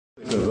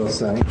is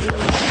saying is,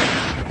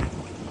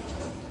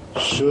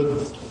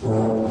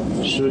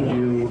 should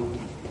you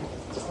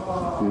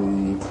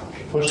be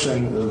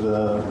pushing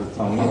the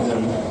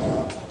Talmidim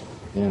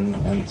in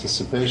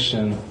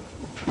anticipation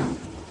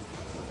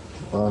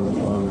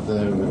of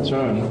their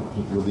return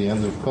with the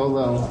end of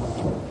Kolel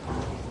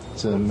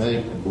to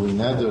make Bli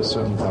Neder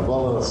certain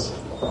Kabbalas?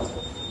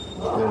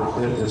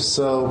 If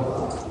so,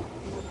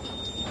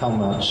 how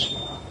much?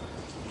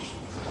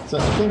 So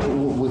I think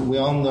we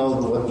all know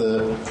what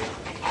the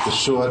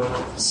short,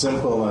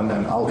 simple,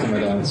 and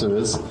ultimate answer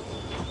is,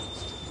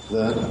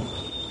 that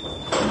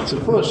to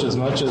push as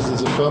much as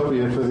is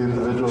appropriate for the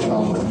individual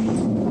Talmud.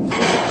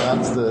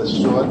 That's the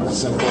short,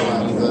 simple,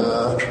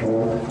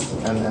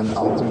 and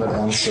ultimate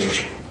answer.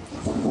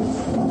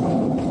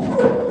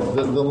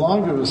 The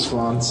longer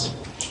response,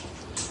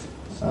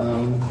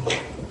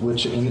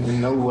 which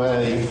in no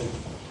way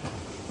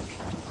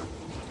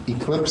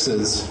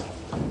eclipses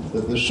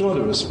the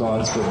shorter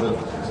response, but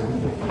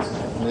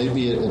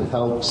maybe it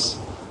helps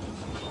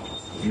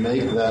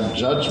make that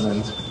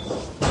judgment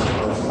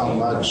of how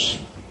much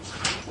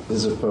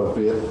is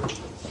appropriate.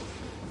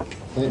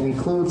 It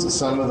includes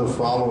some of the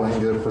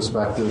following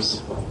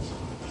perspectives.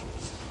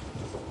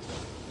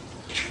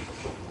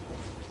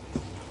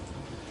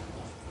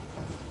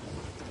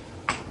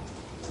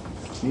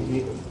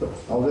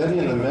 Already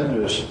in the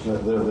Medrash, there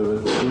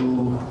are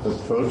two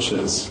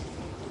approaches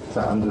to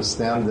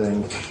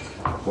understanding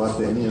what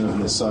the Indian of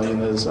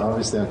Nisayan is.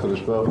 Obviously,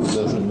 HaKadosh Baruch Hu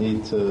doesn't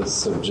need to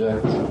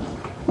subject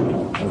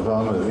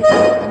Avraham Avinu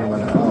or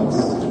anyone else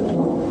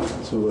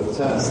to a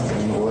test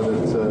in order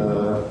to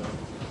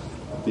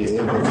be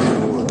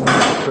able to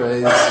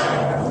praise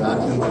that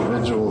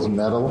individual's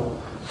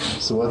mettle.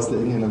 So what's the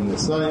Indian of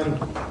Nisayan?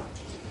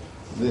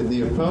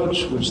 The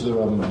approach which the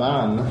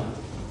Ramban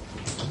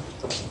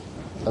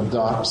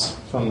adopts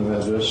from the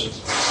Medrash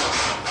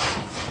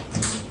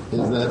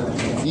is that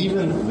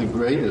even the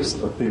greatest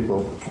of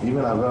people,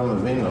 even Avraham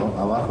Avinu,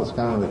 Alachos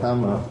Kama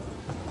V'Kama,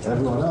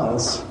 everyone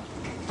else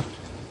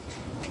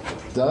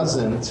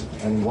doesn't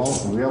and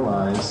won't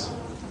realize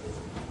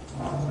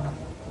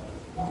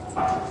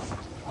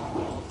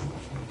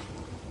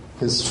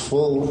his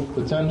full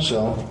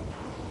potential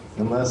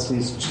unless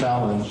he's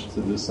challenged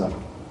to do so.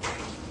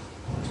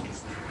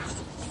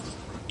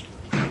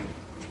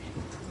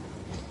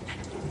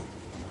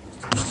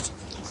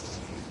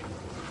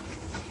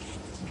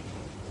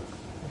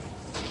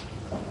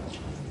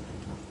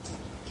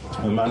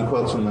 A man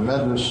quotes from the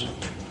Medrash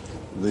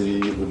the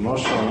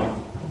motion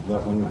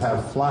that when you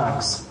have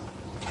flax,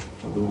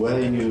 the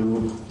way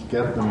you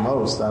get the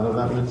most out of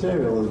that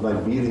material is by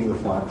beating the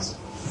flax.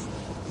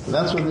 And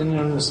that's what the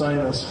Indian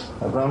Nisayan is.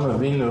 Avraham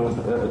Avinu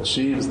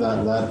achieves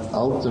that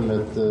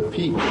ultimate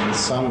peak and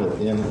summit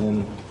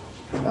in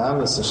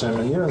Avos Hashem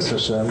and Yiras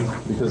Hashem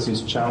because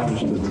he's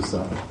challenged to do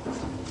so.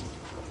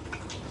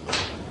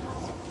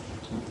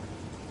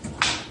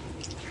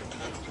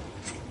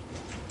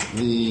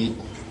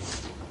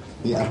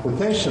 The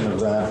application of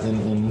that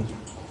in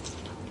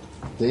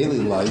daily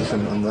life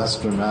and in less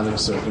dramatic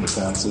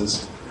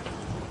circumstances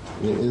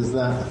is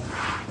that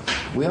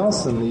we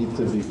also need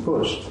to be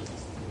pushed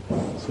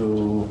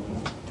to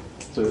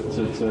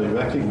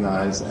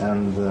recognize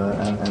and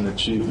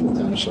achieve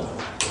potential.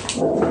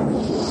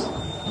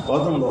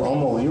 Adam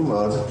la'omal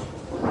yulad,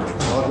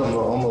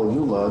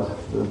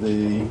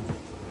 the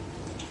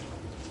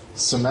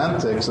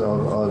semantics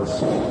of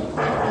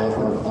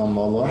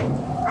amala,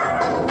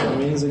 it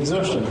means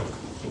exertion.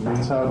 It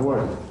means hard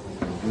work.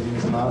 It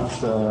means not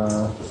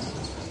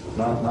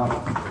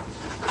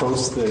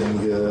coasting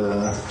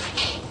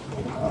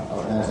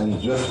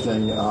and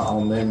drifting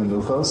al mei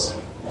menuchos,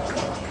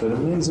 but it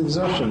means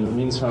exertion. It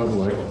means hard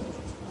work.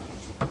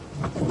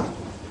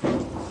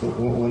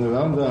 When the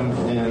Rambam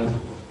in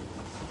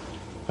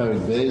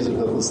Perek Beis of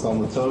Hilchos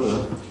Talmud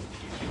Torah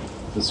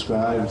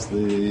describes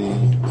the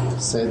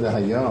Seder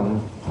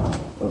Hayom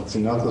of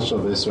Tzinoch Shel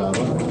Beis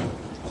Rabbah,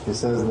 he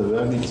says the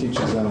Rebbe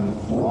teaches them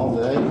all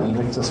day and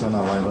Miktas Min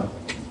HaLayla,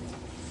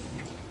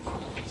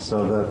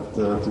 so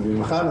that to be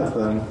mechanech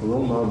them,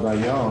 we'll know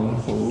Bayom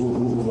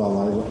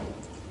u'Balayla.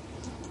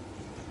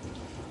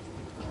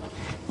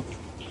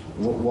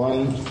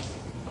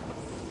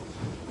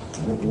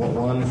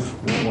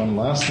 One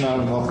last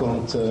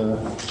makom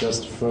to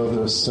just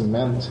further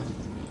cement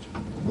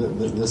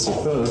this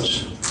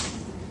approach.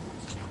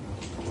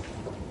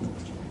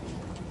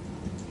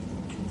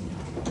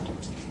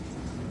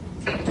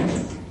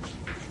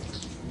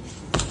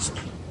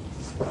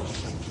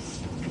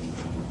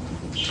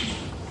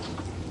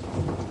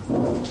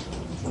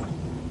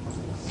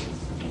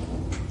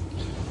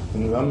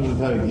 In Rambam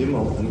Perek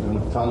Gimel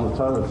and Talmud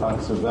Torah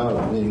talks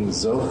about being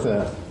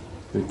zocher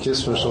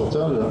v'kisva shel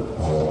Torah.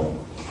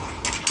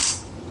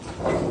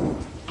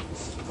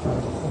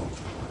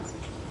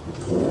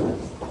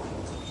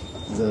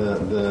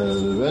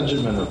 The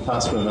regimen of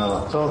Pasra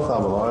Melech Tocha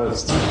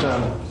v'La'aretz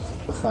Tishan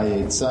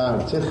v'Chayei Tzar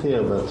Tichya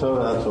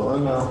v'Torah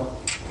To'omer.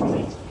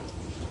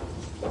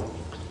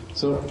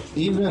 So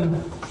even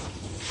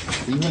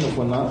if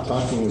we're not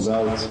talking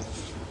about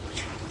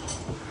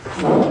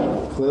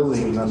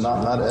clearly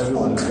not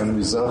everyone is going to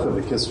be zocher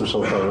b'kisva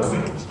shel Torah,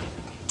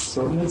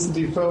 so it needs to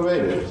be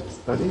prorated.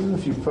 But even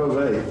if you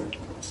prorate,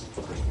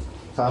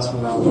 you're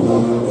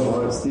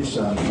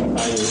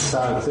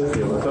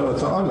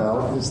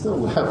still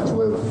left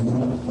with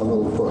a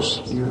little push,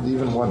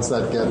 even once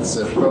that gets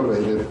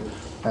prorated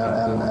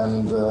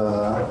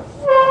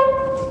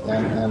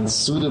and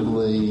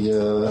suitably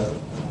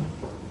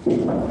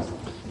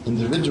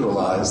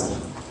individualized.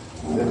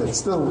 It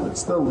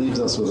still leaves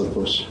us with a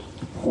push.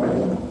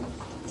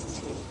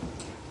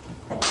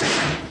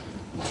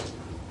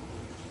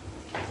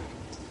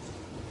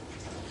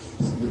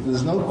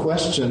 There's no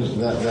question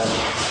that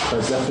by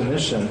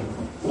definition,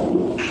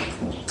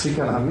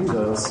 Tikkun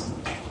Hamidos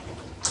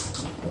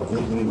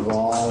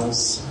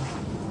involves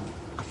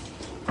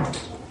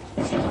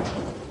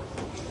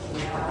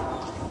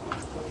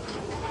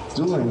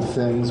doing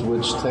things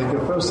which take a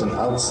person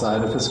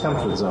outside of his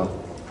comfort zone.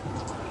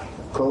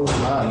 Kol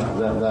zman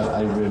that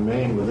I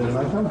remain within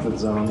my comfort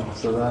zone,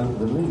 so then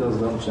the midos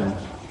don't change.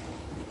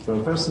 For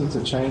a person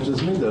to change his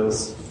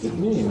midos, it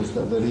means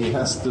that he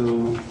has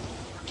to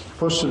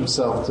push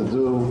himself to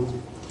do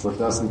what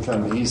doesn't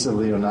come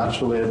easily or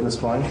naturally at this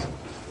point,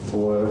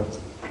 or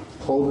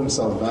hold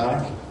himself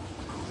back,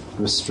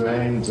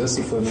 restrain,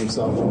 discipline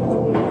himself from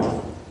doing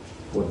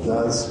what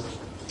does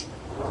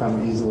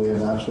come easily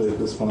and naturally at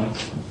this point.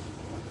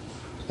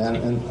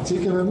 And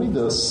Tikkun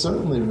Hamidos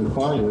certainly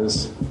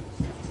requires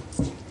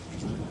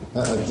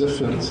a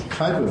different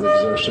type of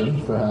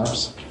exertion,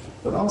 perhaps,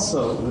 but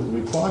also it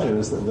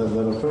requires that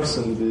a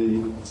person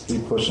be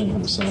pushing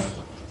himself.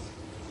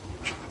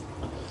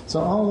 So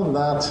all of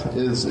that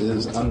is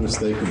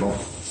unmistakable.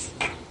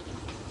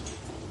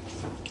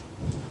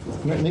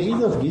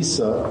 Me'idav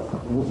Gisa,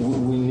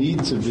 we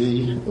need to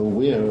be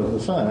aware of the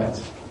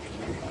fact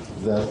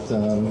that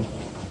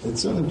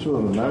it's certainly true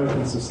of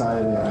American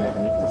society.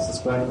 I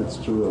suspect it's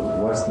true of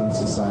Western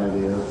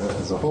society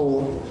as a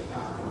whole.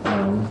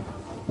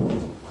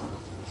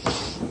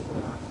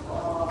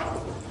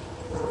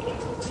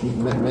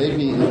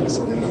 Maybe it's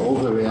an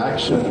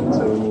overreaction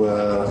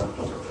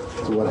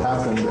to what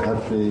happened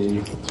at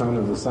the turn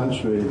of the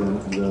century,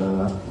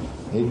 the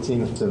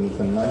 18th to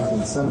the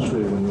 19th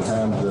century, when you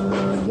had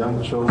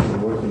young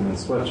children working in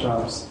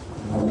sweatshops.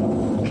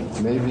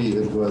 Maybe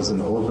it was an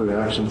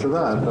overreaction to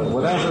that, but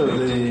whatever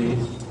the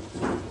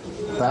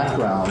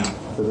background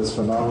for this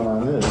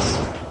phenomenon is,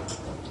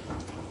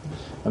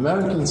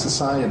 American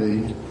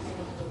society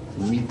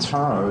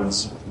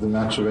retards the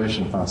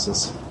maturation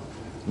process.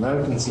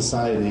 American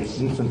society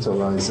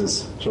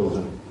infantilizes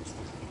children.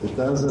 It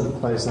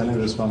doesn't place any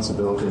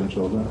responsibility on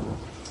children.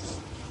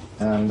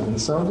 And in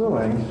so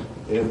doing,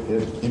 it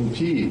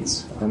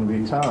impedes and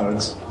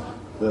retards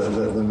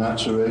the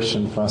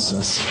maturation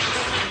process.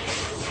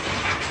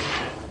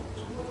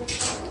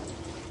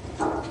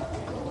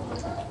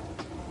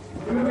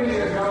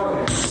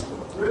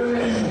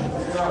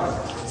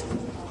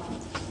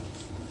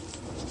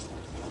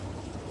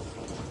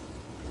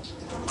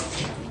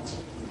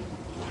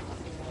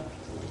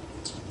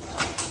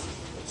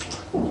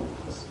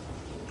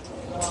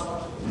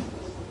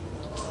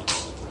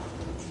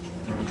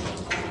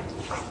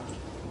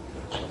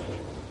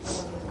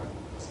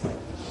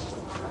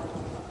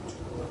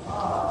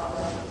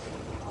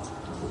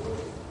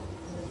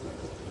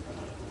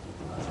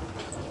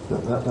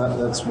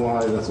 That's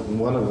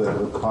one of the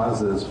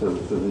causes for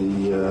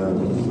the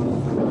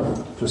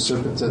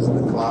precipitous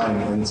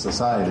decline in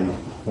society.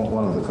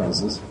 One of the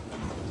causes.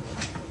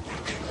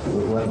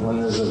 When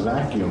there's a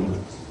vacuum,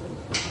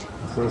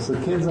 so the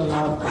kids are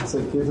not, let's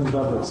say, kids in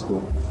public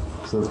school.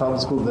 So the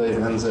public school day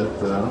ends at,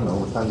 I don't know,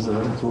 what time is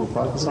it, 2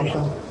 o'clock or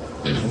something?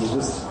 And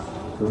there's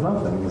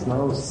nothing. There's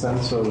no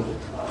sense of,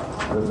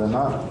 they're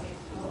not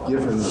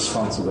given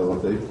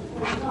responsibility.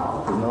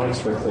 There's no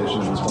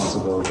expectation of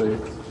responsibility.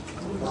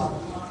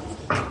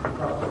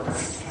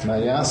 And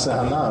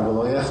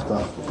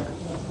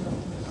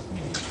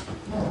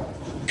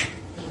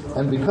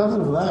because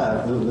of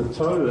that, the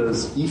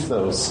Torah's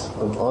ethos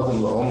of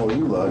Adam La'omo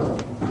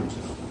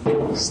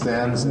Yulag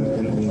stands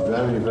in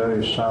very,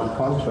 very sharp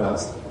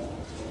contrast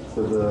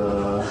to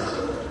the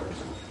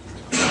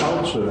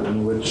culture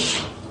in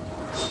which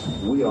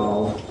we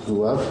all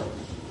grew up,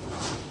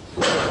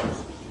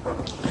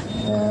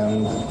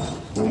 and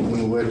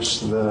in which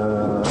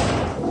the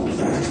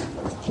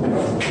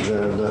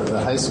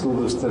high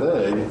schoolers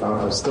today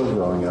are still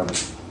growing up.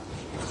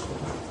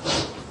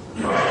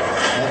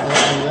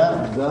 And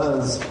that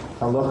does,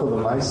 halacha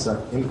l'maisa,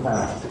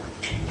 impact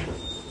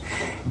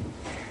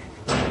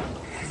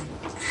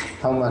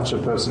how much a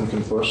person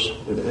can push.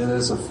 It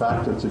is a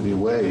factor to be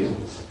weighed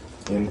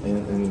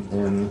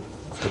in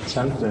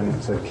attempting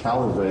to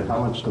calibrate how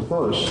much to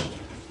push.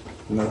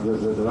 You know,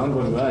 the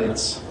Rambam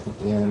writes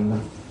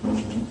in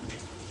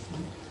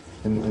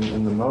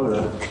the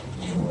Moda,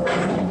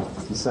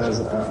 he says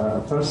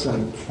a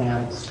person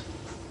can't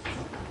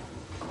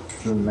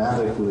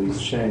dramatically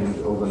change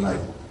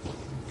overnight.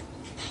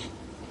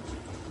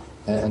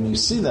 And you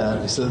see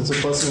that, he says it's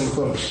a person in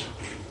push.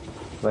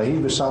 Vahi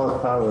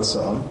b'shalach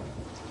parasam,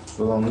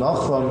 V'lo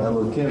nocham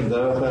elokim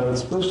derech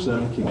eretz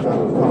plishtim ki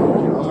kavod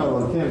ki om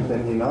elokim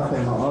pen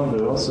hinachem ha'am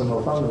v'rosim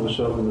elcham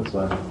v'shovim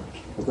mitzvayim.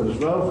 Because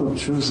Baruch Hu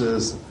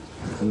chooses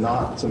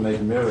not to make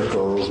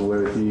miracles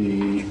where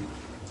he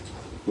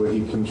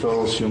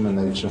controls human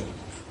nature.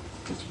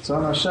 It's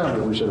on Hashem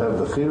that we should have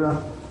the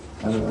chira,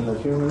 and that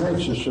human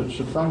nature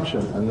should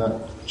function, and that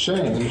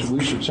change,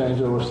 we should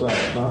change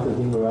ourselves, not that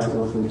he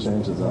miraculously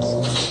changes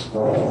us.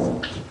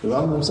 The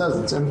Rambam says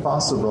it's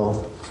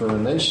impossible for a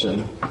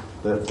nation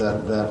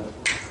that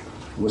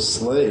was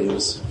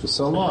slaves for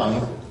so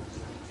long,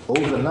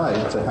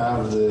 overnight, to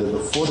have the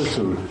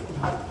fortitude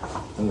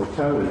and the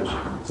courage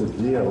to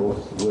deal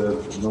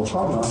with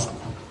milchama.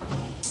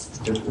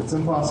 It's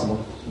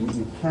impossible.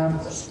 You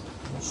can't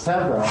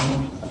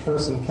a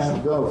person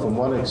can't go from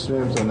one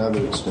extreme to another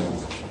extreme.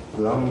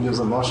 The Rambam gives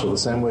a mashal, the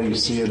same way you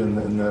see it in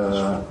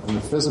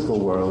the physical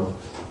world,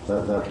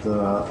 that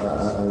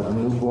a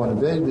newborn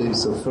baby,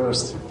 so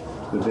first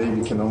the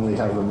baby can only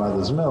have the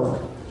mother's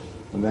milk,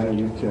 and then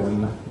you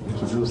can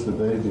introduce the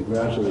baby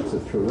gradually to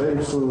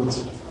puree foods,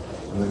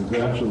 and then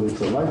gradually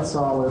to light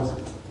solid.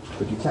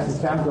 But you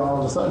can't go all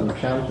of a sudden. You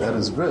can't at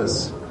his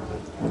bris,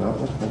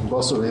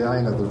 basar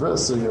yain at the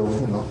bris, so you'll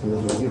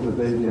give the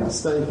baby a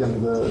steak,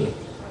 and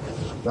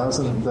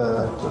doesn't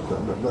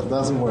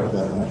work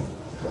that way.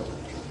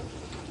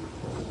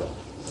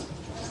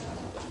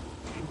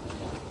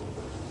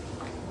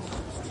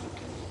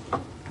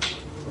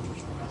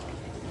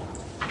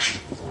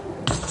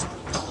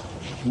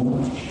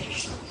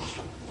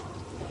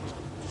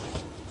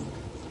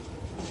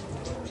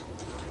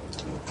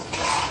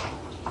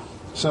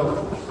 So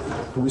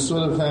we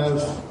sort of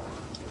have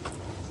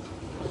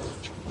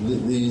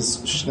these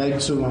shnei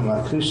ksuvim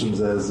akrishim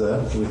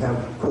zeh. We have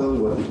clearly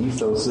what the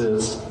ethos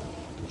is,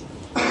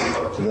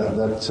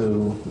 that to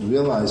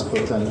realize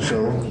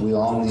potential, we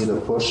all need a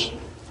push.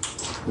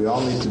 We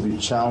all need to be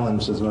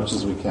challenged as much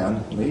as we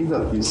can.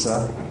 Me'idat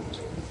Bisa,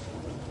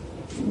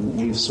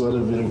 we've sort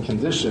of been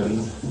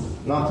conditioned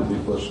not to be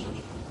pushed.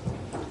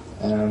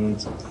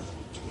 And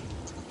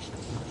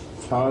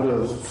part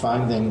of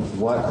finding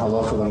what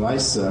halacha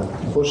l'maisa,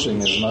 pushing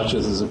as much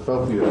as is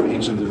appropriate for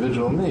each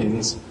individual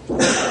means,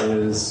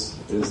 is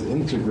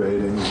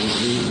integrating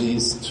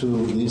these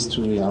two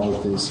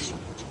realities.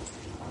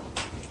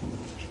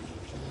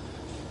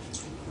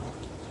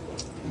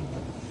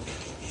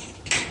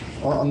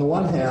 On the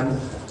one hand,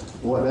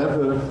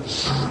 whatever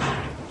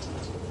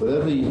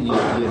you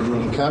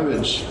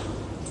encourage,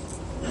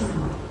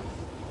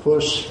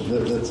 push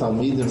the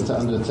Talmidim to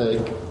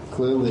undertake,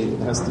 clearly it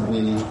has to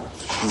be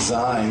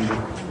designed,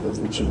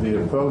 it should be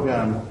a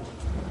program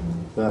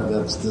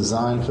that's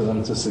designed for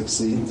them to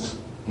succeed,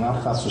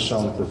 not chas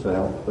v'shalom to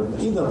fail. But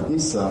Me'idat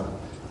Isa,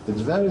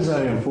 it's very,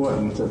 very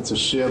important to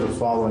share the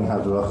following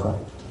hadracha.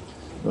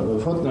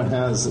 Rav Hutner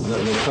has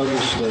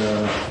published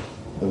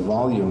a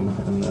volume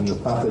in the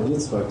Pachad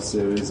Yitzchak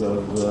series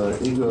of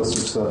Igros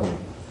Yisrael,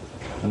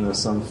 and there's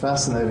some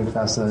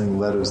fascinating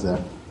letters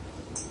there.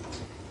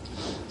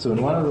 So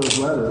in one of those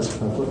letters,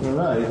 Rav Hutner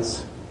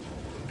writes,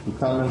 he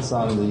comments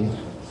on the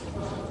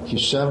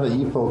Kisheva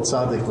Yipol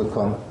Tzadik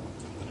L'Kom.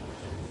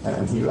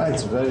 And he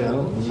writes I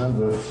don't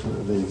remember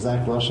the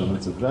exact lashon,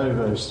 it's a very,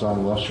 very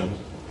strong lashon.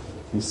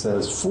 He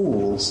says,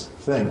 fools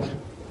think,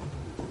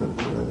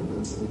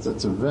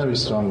 it's a very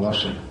strong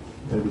lashon,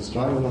 maybe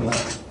stronger than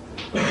that.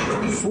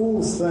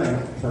 Fools think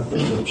that the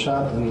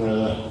pshat in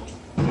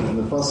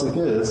the pasuk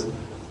is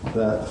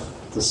that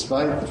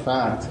despite the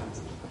fact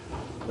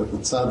that the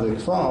tzaddik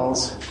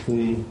falls,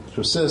 he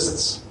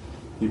persists,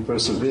 he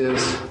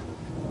perseveres,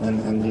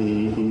 and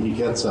he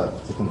gets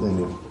up to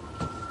continue.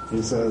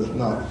 He says,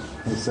 no.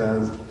 He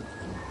says,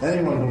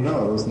 anyone who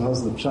knows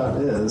the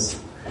pshat is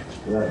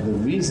that the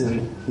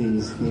reason he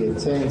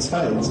attains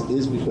heights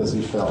is because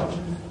he fell.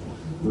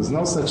 There's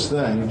no such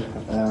thing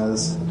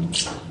as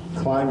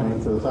climbing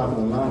to the top of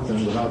the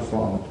mountain without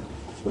falling.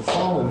 The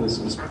falling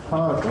is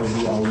part of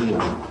the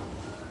aliyah.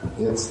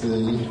 It's the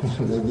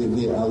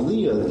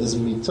aliyah is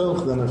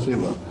mitoch the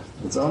nefila.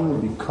 It's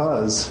only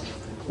because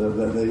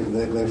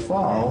they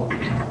fall.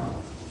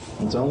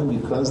 It's only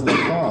because they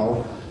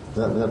fall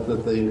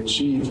that they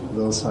achieve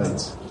those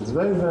heights. It's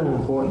very, very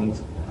important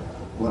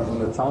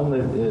when a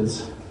Talmud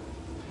is,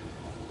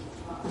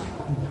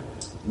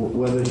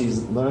 whether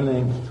he's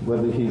learning,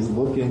 whether he's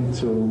looking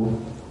to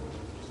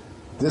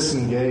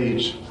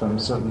disengage from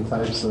certain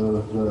types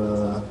of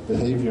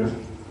behavior,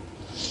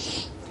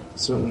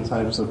 certain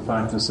types of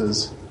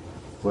practices,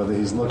 whether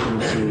he's looking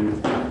to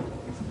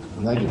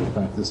negative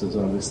practices,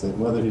 obviously,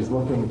 whether he's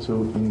looking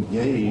to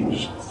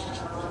engage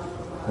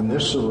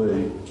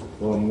initially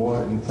or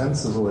more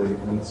intensively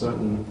in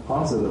certain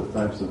positive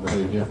types of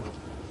behavior.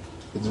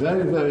 It's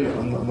very, very,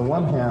 on the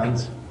one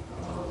hand,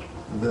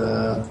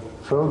 the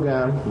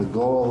program, the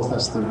goal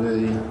has to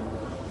be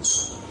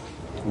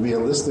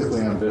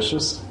realistically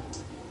ambitious.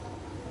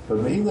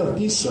 But Me'ilat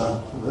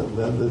Gisa,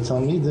 the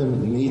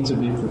Talmidim need to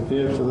be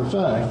prepared for the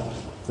fact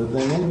that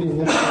they may be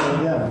nifshal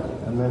again,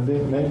 and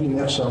they may be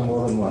nifshal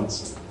more than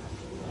once.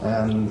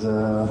 And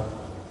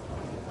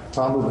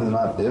probably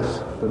not if,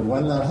 but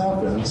when that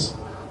happens,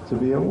 to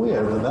be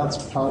aware that that's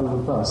part of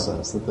the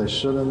process, that they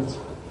shouldn't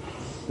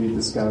be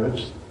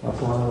discouraged. They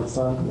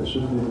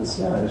shouldn't be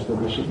discouraged, but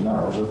they should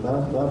know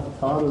that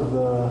part of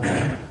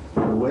the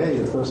way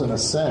a person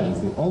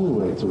ascends, the only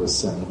way to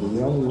ascend,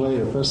 the only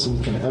way a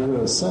person can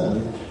ever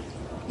ascend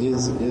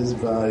is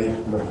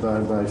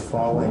by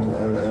falling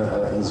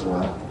as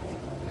well.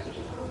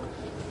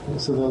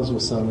 So those were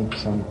some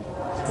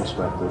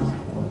perspectives.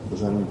 If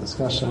there's any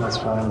discussion, that's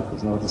fine. If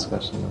there's no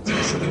discussion, that's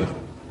also good.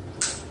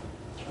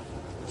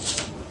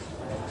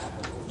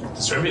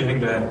 Does there anything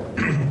that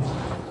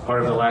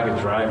part of the lack of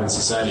drive in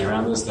society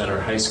around us that our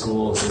high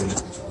schools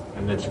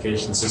and the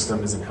education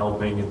system isn't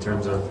helping in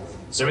terms of,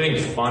 so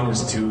everything fun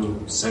is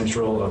too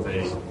central of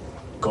a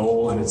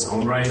goal in its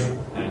own right,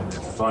 and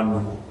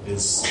fun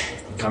is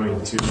becoming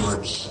too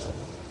much,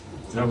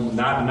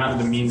 not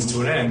the means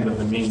to an end, but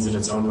the means in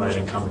its own right,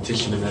 and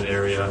competition in that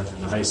area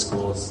in the high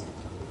schools,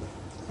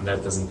 and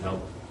that doesn't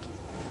help.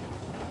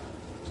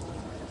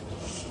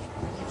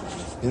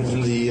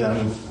 In the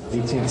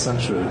 18th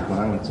century, when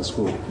I went to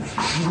school,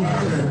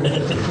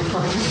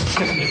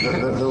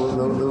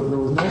 there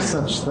was no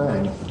such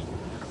thing.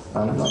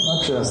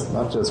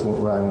 Not just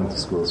where I went to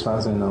school. As far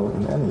as I know,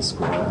 in any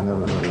school, I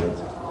never heard of it.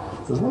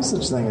 There's no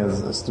such thing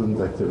as a student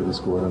activities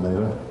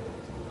coordinator.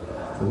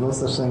 There's no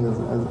such thing as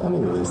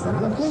any of these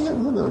things. Okay,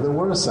 there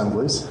were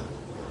assemblies.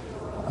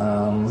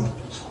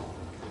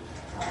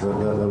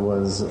 There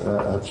was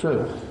a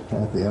trip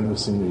at the end of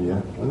senior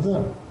year, and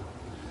then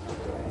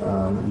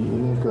you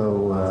didn't go.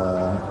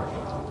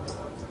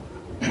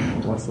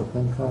 What's the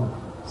thing called?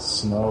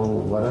 Snow,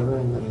 whatever,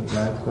 in the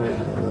ninth grade.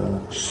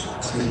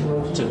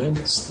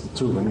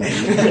 Tubing.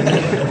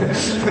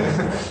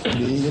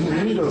 You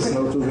didn't go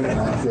snow tubing in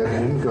ninth grade. You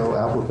didn't go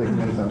apple picking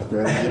in 10th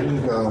grade. You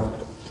didn't go.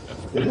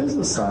 It is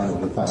a sign of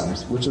the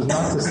times, which is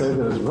not to say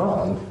that it's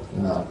wrong,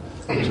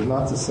 which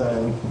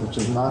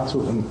is not to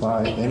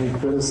imply any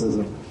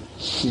criticism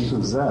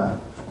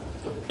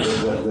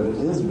that it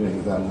is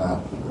being done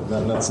now.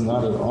 That's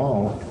not at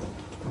all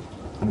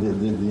the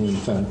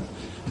intent.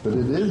 But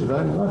it is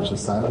very much a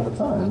sign of the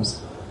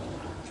times.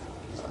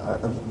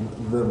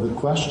 The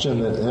question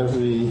that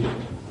every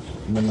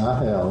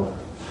menahel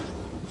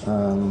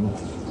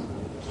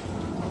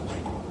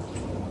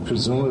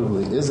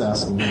presumably is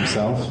asking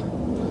himself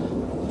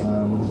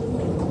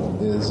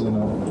is,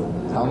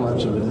 how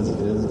much of it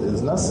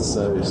is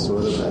necessary,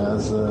 sort of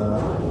as a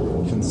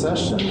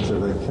concession to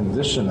the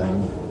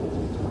conditioning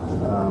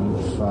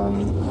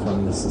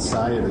from the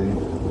society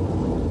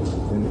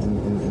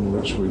in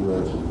which we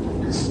live.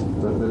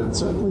 But it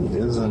certainly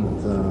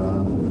isn't.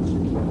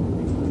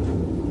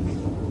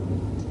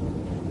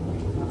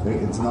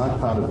 It's not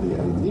part of the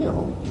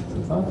ideal.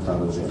 It's not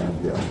part of the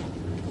ideal.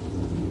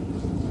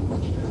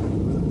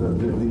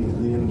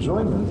 The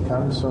enjoyment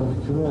comes from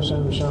Kivui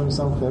Hashem V'Shem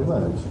Yisam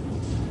Chelev,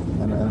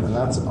 and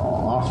that's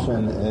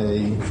often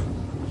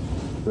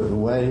the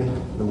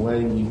way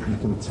you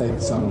can take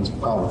someone's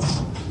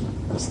pulse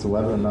as to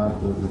whether or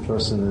not the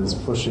person is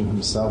pushing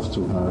himself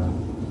too hard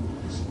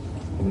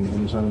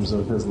in terms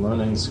of his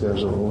learning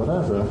schedule or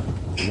whatever.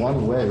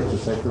 One way to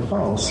take the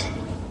pulse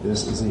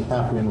is he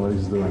happy in what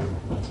he's doing?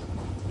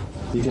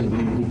 He can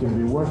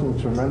be working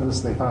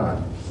tremendously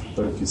hard,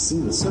 but if you see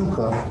the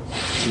simcha,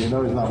 you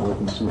know he's not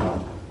working too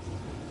hard.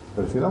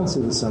 But if you don't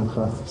see the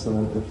simcha, so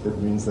then it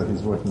means that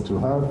he's working too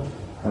hard,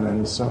 and then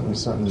he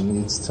certainly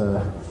needs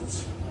to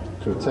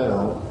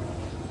curtail,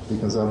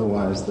 because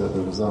otherwise the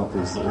result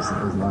is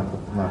not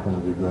going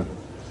to be good.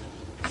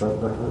 But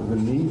the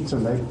need to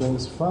make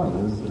things fun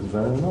is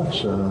very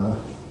much a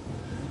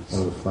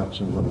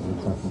reflection of what we're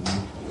talking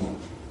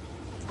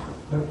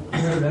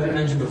about. That you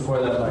mentioned before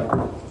that,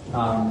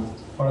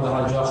 part of the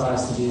halacha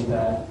has to be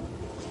that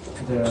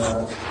the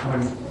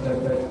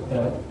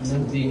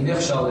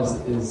nichshal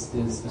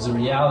is a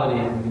reality,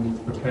 and we need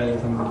to prepare the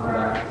Talmud for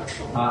that.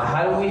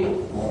 How do we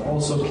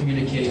also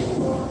communicate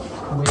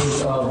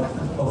ways of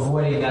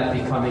avoiding that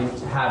becoming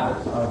habit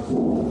of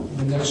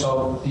the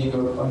nichshal being a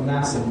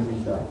massive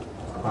reader,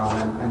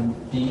 and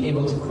being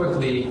able to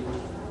quickly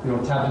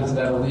tap into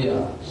that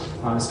aliyah,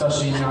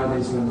 especially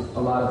nowadays when a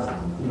lot of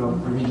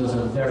readers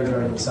are very,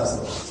 very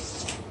accessible.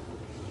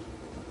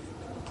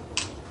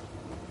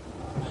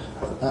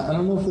 I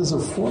don't know if there's a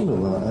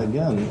formula.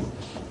 Again,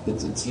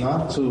 it's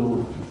not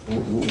to.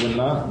 We're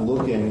not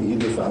looking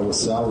either for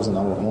ourselves in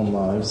our own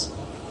lives,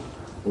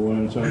 or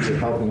in terms of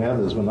helping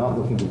others. We're not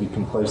looking to be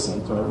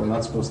complacent. Right? We're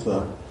not supposed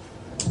to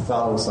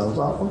tell ourselves,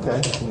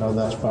 okay,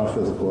 that's part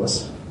of the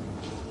course.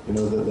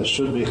 That there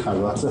should be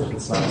charata.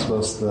 It's not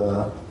supposed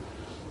to.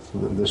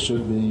 There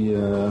should be,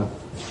 a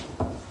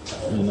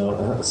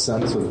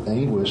sense of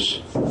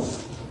anguish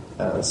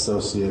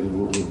associated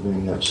with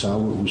being a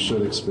child. We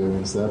should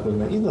experience that, but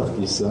me'ilach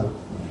isa,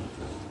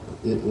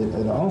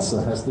 it also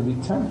has to be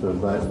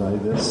tempered by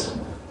this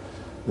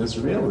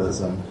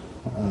realism.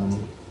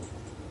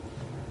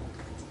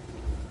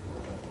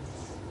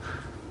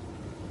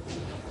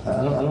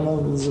 I don't know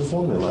if there's a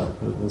formula.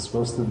 There's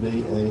supposed to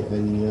be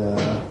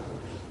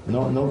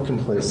no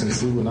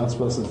complacency. We're not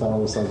supposed to tell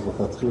ourselves,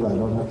 I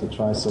don't have to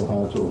try so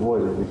hard to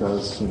avoid it,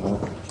 because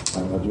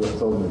And you have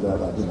told me that,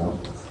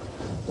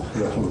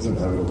 that was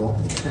inevitable.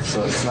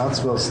 So it's not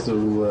supposed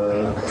to,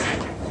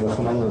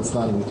 it's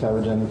not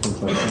encourage any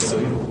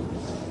complacency.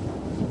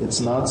 It's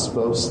not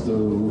supposed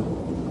to,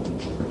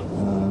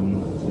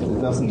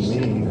 it doesn't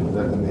mean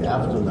that in the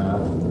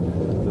aftermath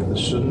that there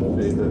shouldn't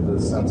be the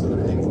sense of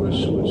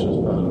anguish which is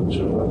part of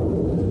tshuva.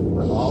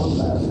 But all of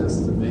that has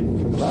to be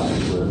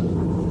combined with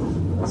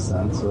a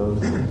sense of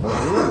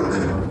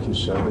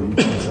kishava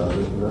yitzad,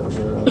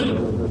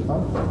 the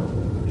conflict.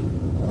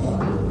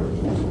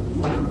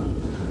 I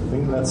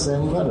think in that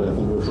same letter,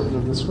 the Rebbe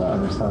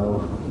describes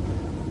how,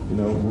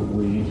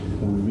 we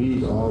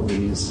read all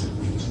these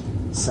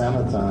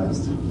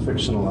sanitized,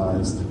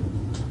 fictionalized,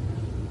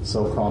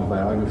 so-called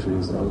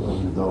biographies of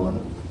Gedolim.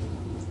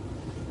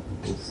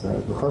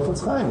 The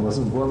Chofetz Chaim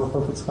wasn't born the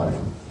Chofetz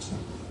Chaim.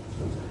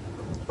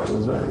 He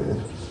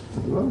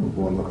wasn't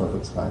born the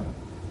Chofetz Chaim.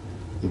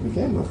 He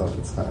became the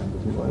Chofetz Chaim,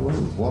 but he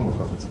wasn't born the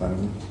Chofetz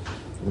Chaim.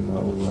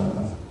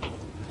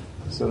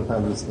 You sort of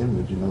have this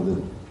image,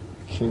 that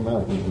came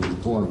out when he was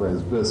born by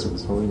his bris. It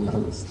was holding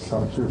out his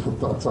tongue. People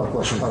talk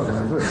about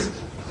my bris.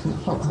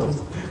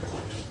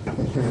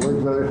 They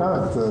worked very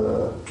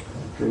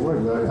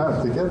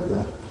hard to get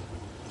there.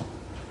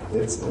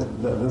 There's a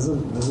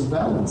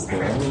balance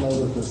there. I don't know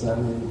that there's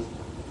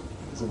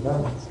a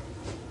balance.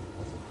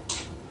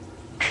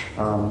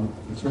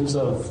 In terms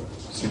of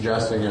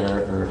suggesting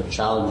or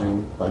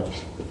challenging,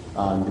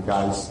 the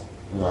guys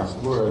in the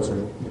Asburas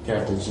or the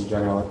campus in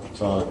general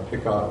to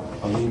pick up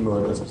a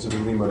limud, a specific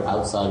limud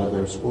outside of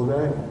their school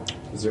day,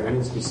 is there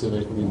any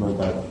specific limud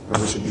that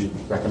we should be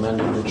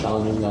recommending or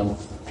challenging them?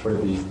 Would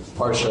it be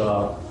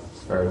Parsha,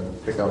 or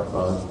pick up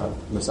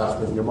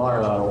Masafet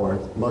Gemara, or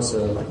Musa,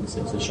 like you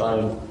say,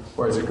 Shayim,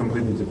 or is it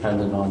completely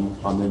dependent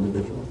on the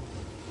individual?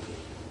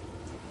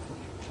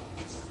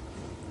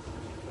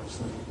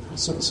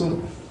 So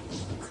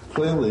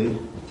clearly,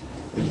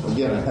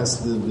 again, it has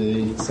to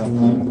be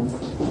something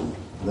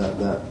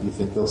that you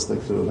think they'll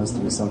stick to. It has to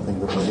be something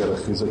that they'll get a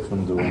chizuk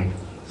from doing.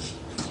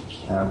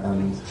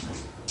 And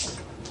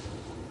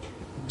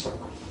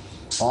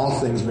all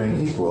things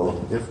being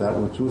equal, if that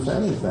were true for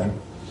anything,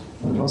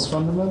 the most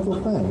fundamental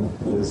thing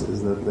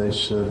is that they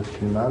should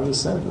be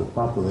ma'avisedra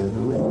properly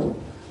every week,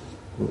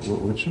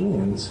 which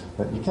means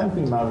that you can't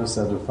be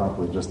ma'avisedra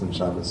properly just in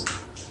Shabbos.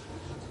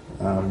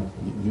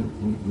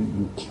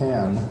 You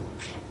can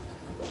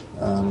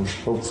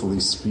hopefully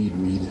speed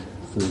read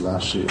through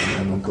Rashi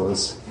and of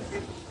course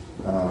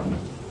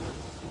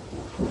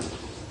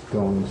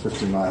going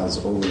 50 miles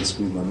over the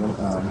speed limit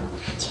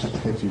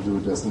if you do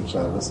it just in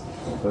Shabbos.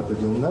 But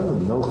you'll never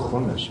know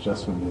Chumash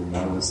just from being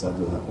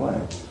ma'avisedra that way.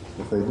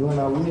 If they do an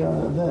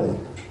aliyah a day,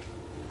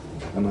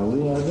 and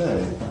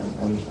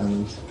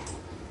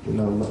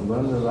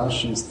learn the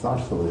Rashis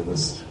thoughtfully.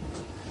 There's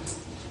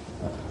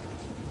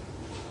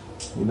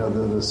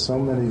so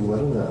many,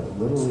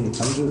 literally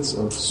hundreds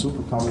of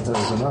super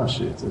commentaries on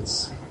Rashi.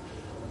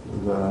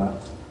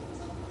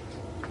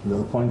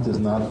 The point is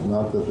not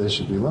that they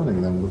should be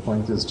learning them. The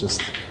point is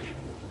just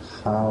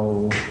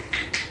how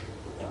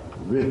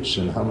rich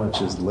and how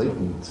much is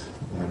latent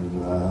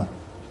in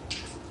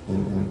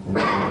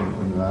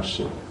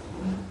Rashi.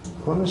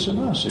 Chumash and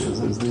Rashi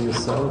is the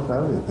Yisrael of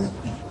everything.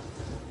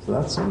 So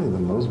that's only the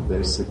most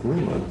basic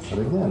limud. But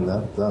again,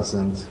 that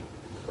doesn't.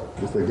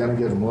 If they're going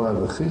to get more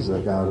of a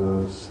chizuk out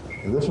of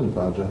a different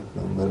project,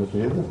 then let it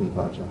be a different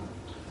project.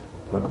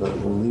 But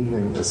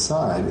leaving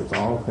aside, if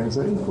all things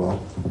are equal,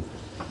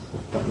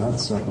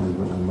 that's certainly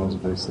the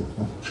most basic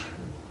thing.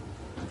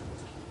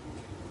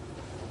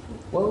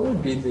 What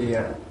would be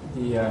the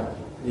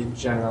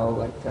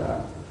general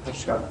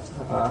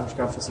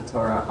Hashkafas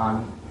Torah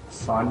on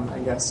fun? I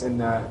guess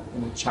in a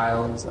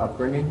child's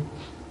upbringing.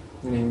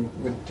 Meaning,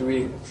 do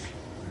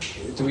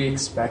we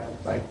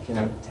expect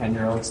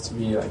 10-year-olds to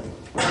be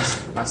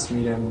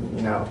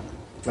Talmidim,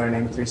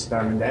 learning 3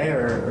 Sedarim a day,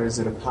 or is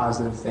it a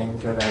positive thing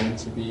for them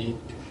to be?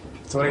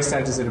 To what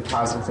extent is it a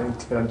positive thing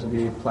for them to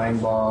be playing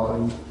ball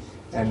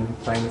and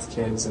playing with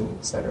kids and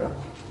etc.?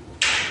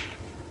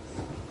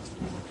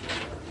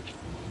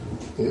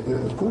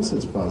 Of course,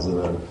 it's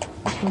positive.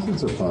 Of course,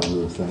 it's a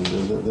positive thing.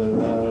 There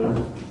are,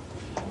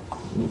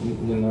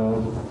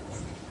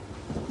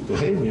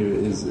 behavior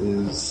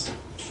is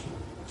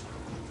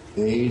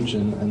age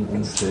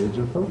and stage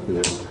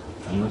appropriate.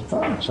 And it's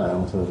part of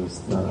childhood is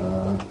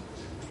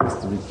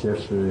to be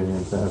carefree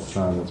and to have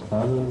fun. It's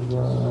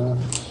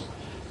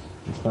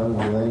part of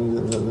laying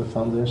the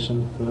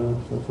foundation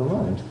for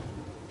life.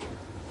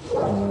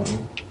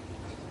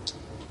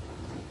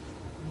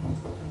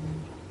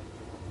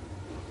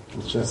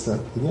 It's just that,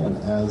 again,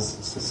 as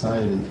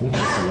society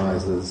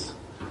infantilizes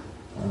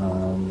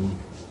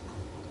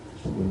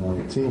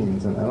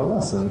teens and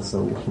adolescents,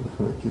 so we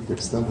keep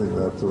extending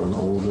that to an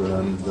older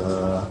and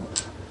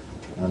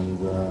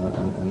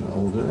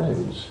older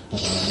age.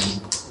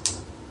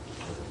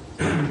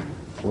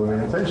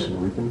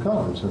 Orientation week in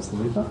college has to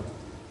be done.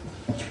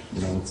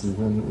 It's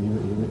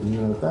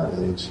even at that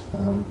age,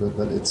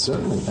 but it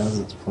certainly has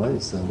its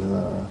place at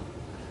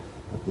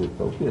the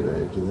appropriate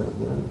age.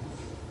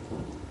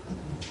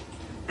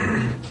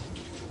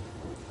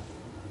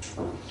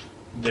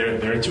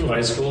 there are two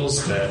high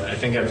schools that I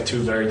think have two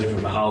very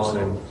different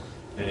mahalchim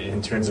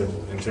in terms of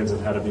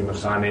how to be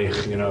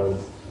mechanech,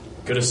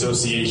 good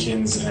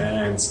associations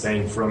and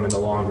staying from in the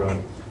long run.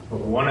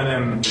 One of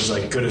them is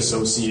like good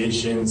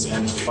associations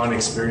and fun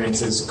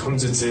experiences,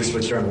 kumzitzes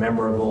which are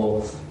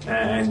memorable,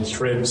 and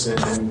trips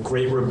and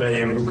great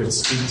rebbeim who could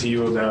speak to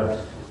you about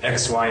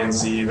X, Y, and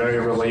Z, very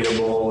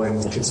relatable,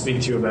 and could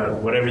speak to you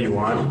about whatever you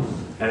want.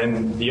 And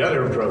then the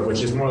other approach,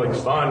 which is more like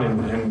fun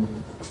and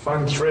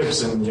fun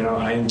trips, and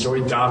I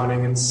enjoy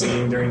davening and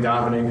singing during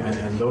davening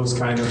and those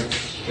kind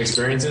of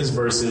experiences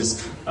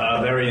versus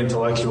a very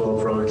intellectual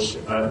approach,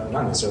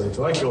 not necessarily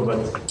intellectual,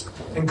 but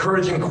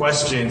encouraging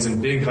questions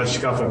and big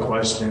hashkafa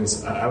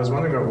questions. I was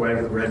wondering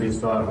what Rebbe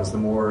thought was the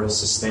more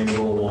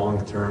sustainable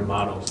long-term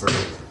model for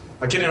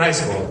a kid in high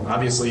school.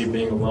 Obviously,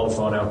 being a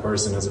well-thought-out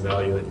person has a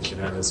value that you should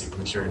have as you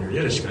mature in your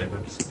Yiddishkeit,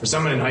 but for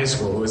someone in high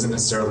school who isn't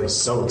necessarily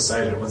so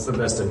excited, what's the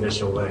best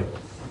initial way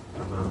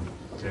of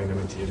getting them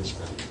into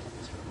Yiddishkeit?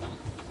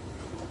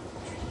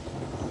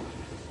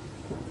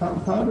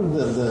 Part of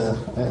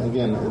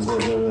again,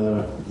 there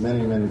are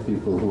many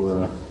people who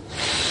are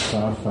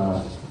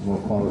far more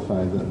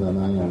qualified than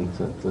I am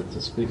to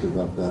speak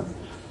about that.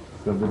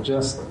 But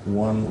just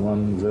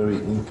one very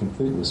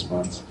incomplete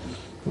response.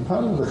 And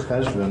part of the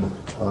cheshbon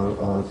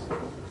of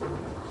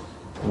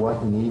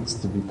what needs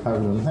to be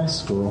covered in high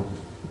school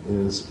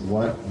is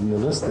what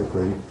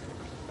realistically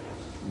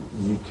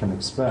you can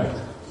expect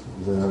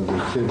the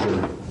kids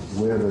are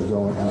where they're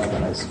going after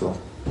high school.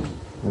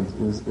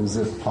 Is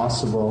it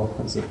possible?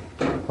 Is it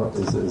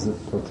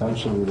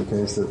potentially the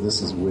case that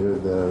this is where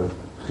their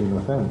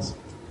chinuch ends?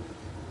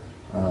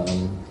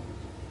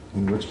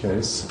 In which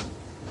case,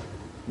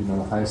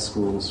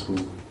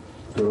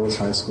 girls'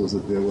 high schools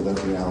that deal with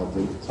that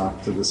reality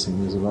talk to the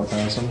seniors about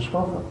parents and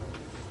mishpacha,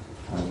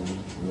 and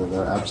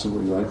they're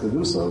absolutely right to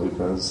do so,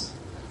 because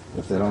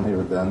if they don't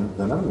hear it then,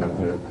 they're never going to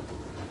hear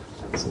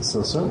it.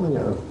 So certainly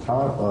a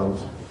part of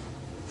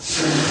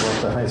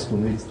what the high school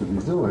needs to be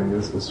doing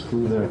is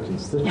who their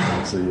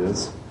constituency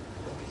is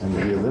and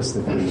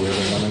realistically where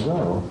they want to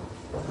go.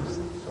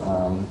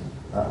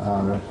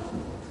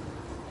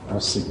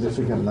 Are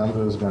significant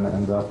numbers going to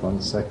end up on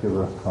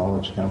secular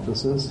college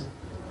campuses?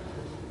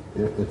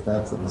 If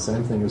that's the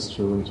same thing is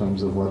true in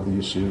terms of what the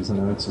yeshivas in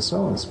Eretz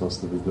Yisrael is supposed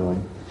to be doing,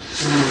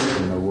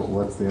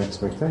 what's the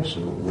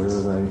expectation? Where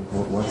are they?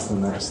 What's the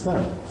next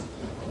step?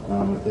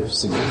 If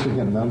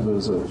significant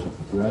numbers of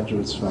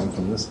graduates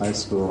from this high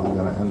school are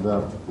going to end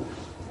up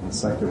on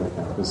secular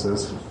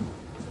campuses,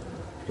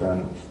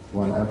 then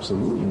one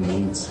absolutely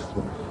needs.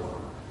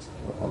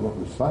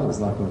 The fund is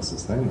not going to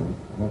sustain them.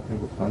 I don't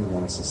think the fund is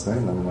going to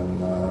sustain them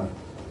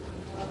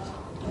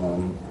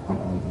on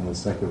a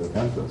secular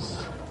campus.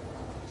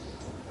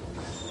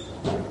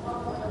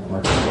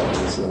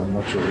 I'm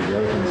not sure the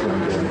other things are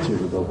going to guarantee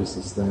that they'll be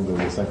sustained on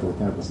the secular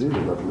campus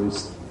either, but at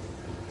least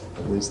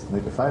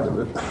make a fight of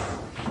it.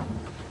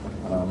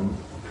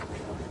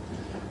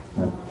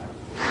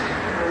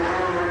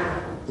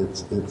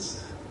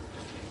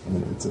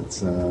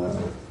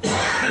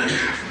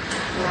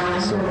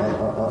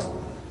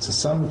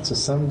 To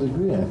some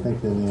degree, I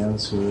think that the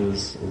answer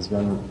is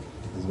going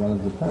to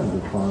depend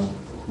upon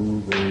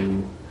who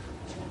the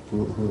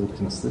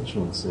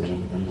constituency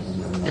in the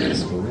high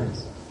school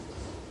is.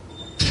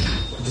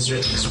 Does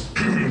your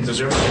think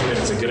that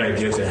it's a good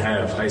idea to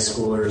have high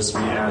schoolers be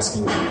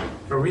asking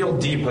for real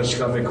deep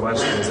hashkafic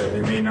questions that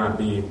they may not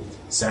be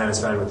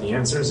satisfied with the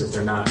answers if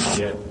they're not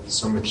yet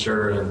so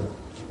mature, and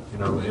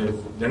if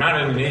they're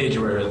not at an age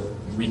where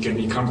we can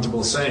be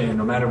comfortable saying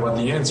no matter what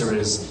the answer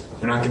is,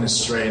 they're not going to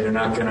stray, they're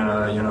not going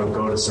to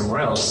go to somewhere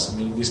else. I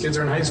mean, these kids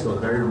are in high school,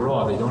 they're very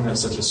raw, they don't have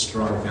such a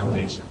strong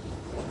foundation.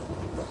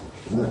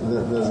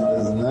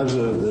 There's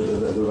never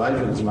the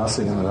writer is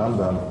massing in the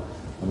Rambam,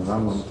 and the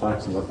Rambam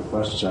talks about the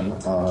question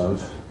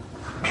of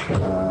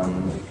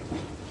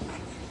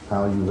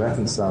how you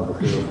reconcile the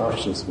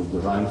Chilul with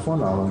divine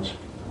foreknowledge.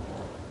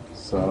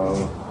 So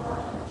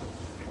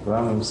the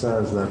Rambam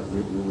says that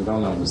we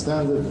don't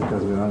understand it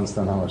because we don't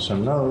understand how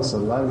Hashem knows. So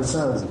the Bible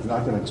says, if you're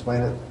not going to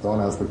explain it, don't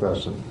ask the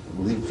question.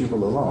 Leave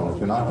people alone. If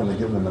you're not going to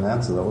give them an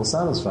answer that will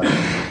satisfy them,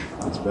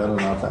 it's better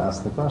not to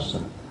ask the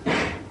question.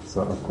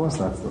 So of course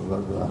that's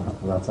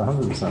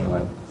 100%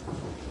 right.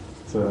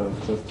 To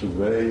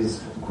raise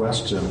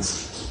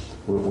questions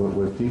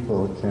where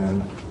people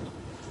can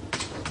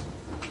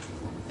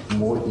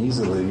more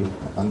easily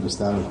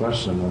understand the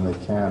question than they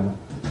can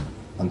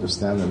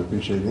understand and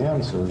appreciate the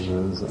answers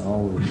is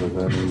always a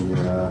very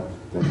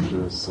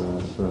dangerous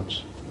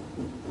approach.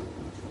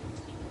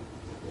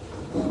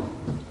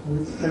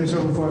 I was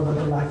talking before about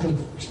the lack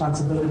of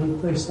responsibility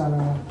placed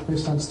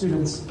on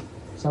students.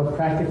 So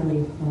practically,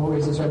 in what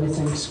ways does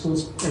everything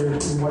schools, or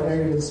in what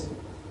areas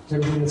does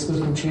everything that schools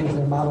can change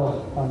their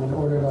model in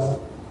order to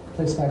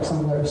place back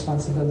some of that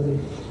responsibility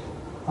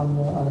on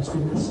the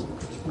students?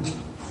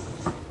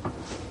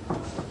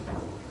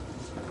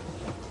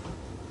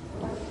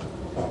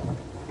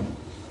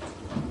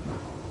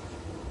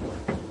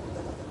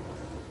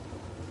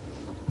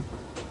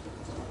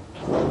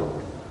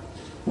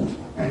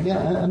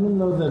 again, I don't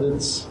know that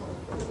it's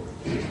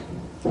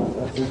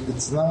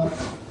not.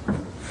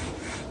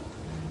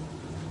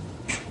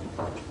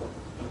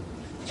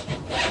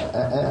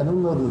 I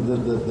don't know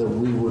that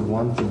we would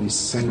want to be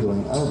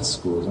singling out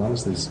schools.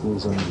 Honestly,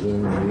 schools are a very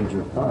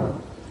major part,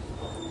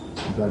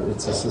 but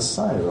it's a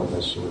societal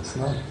issue. It's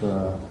not.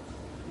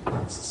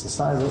 It's a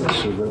societal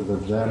issue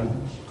that then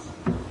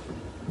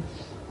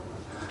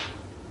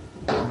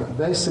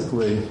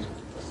basically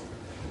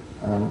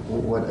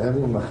what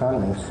every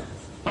mechanech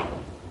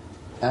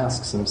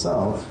asks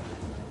himself.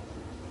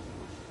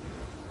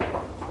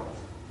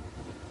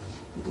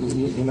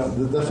 You know,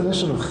 the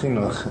definition of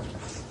chinuch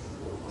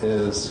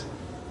is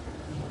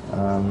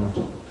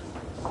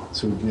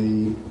to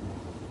be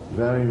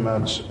very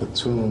much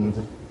attuned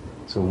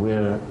to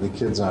where the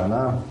kids are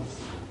now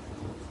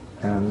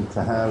and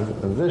to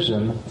have a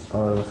vision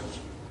of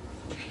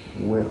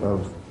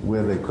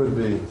where they could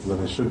be, where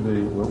they should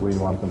be, where we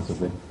want them to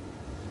be.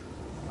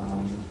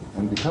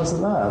 And because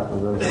of that,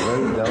 there's a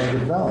very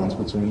delicate balance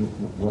between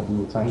what we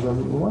were talking about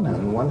on one hand.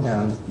 On one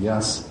hand,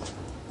 yes,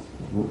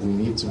 we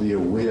need to be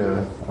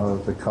aware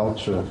of the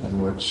culture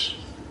in which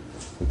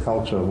the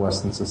culture of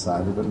Western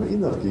society, but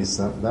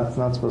that's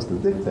not supposed to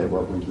dictate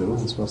what we do.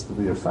 It's supposed to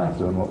be a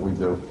factor in what we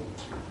do.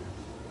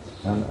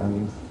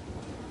 And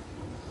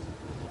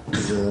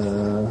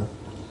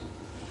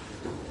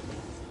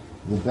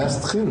the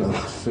best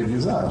chinuch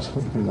figures out,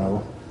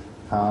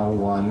 how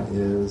one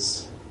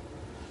is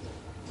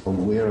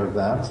aware of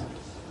that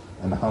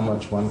and how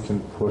much one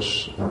can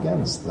push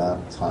against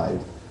that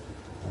tide.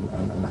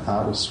 And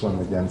how to swim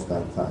against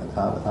that tide,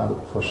 how to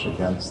push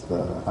against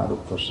that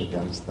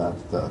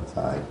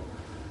tide,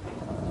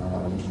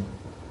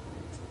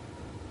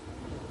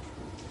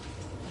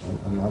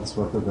 and that's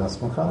what the best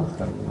mechanech.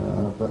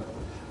 But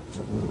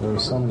there are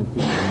so many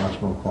people much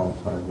more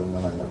qualified than I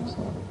am, so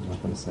I'm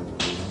not going to say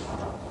that.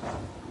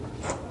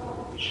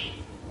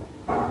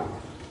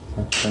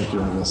 Thank you,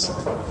 Alyssa.